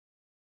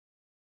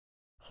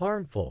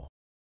Harmful.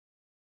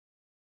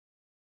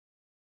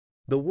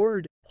 The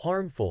word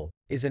harmful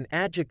is an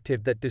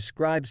adjective that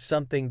describes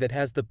something that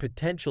has the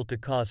potential to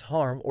cause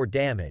harm or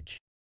damage.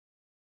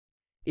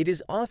 It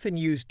is often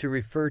used to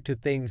refer to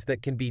things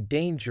that can be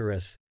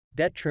dangerous,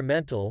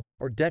 detrimental,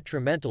 or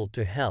detrimental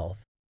to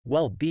health,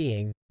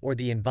 well-being, or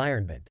the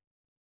environment.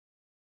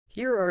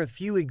 Here are a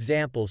few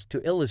examples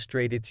to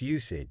illustrate its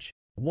usage.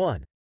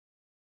 1.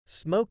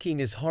 Smoking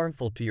is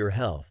harmful to your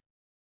health.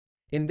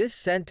 In this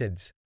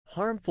sentence,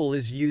 harmful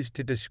is used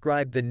to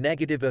describe the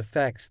negative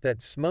effects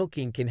that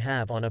smoking can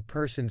have on a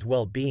person's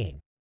well-being.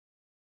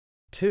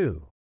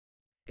 2.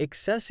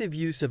 Excessive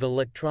use of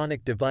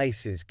electronic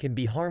devices can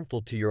be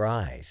harmful to your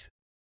eyes.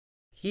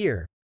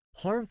 Here,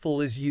 harmful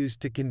is used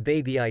to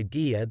convey the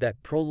idea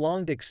that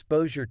prolonged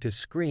exposure to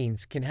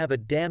screens can have a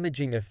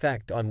damaging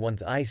effect on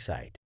one's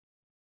eyesight.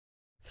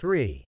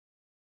 3.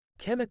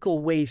 Chemical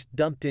waste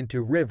dumped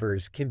into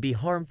rivers can be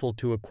harmful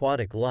to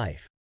aquatic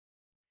life.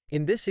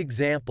 In this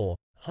example,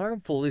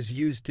 harmful is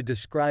used to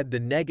describe the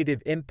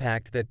negative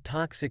impact that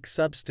toxic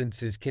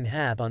substances can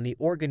have on the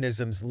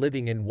organisms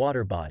living in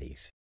water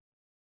bodies.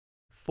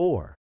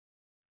 4.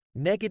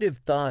 Negative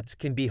thoughts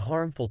can be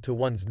harmful to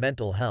one's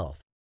mental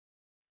health.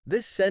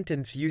 This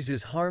sentence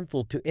uses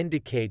harmful to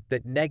indicate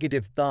that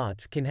negative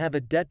thoughts can have a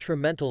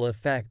detrimental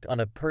effect on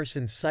a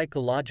person's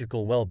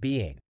psychological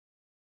well-being.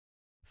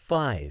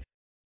 5.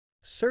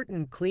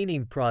 Certain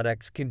cleaning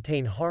products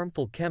contain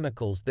harmful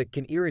chemicals that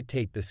can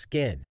irritate the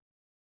skin.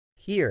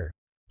 Here,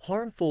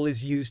 harmful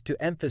is used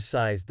to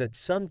emphasize that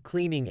some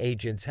cleaning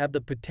agents have the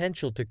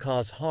potential to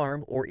cause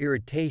harm or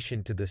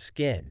irritation to the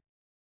skin.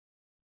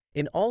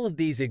 In all of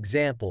these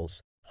examples,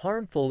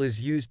 harmful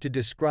is used to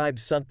describe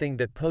something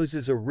that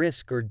poses a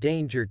risk or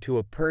danger to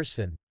a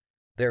person,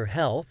 their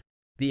health,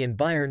 the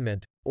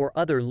environment, or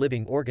other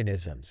living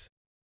organisms.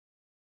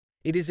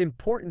 It is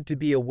important to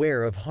be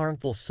aware of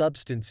harmful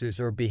substances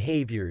or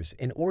behaviors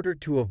in order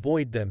to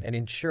avoid them and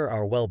ensure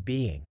our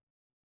well-being.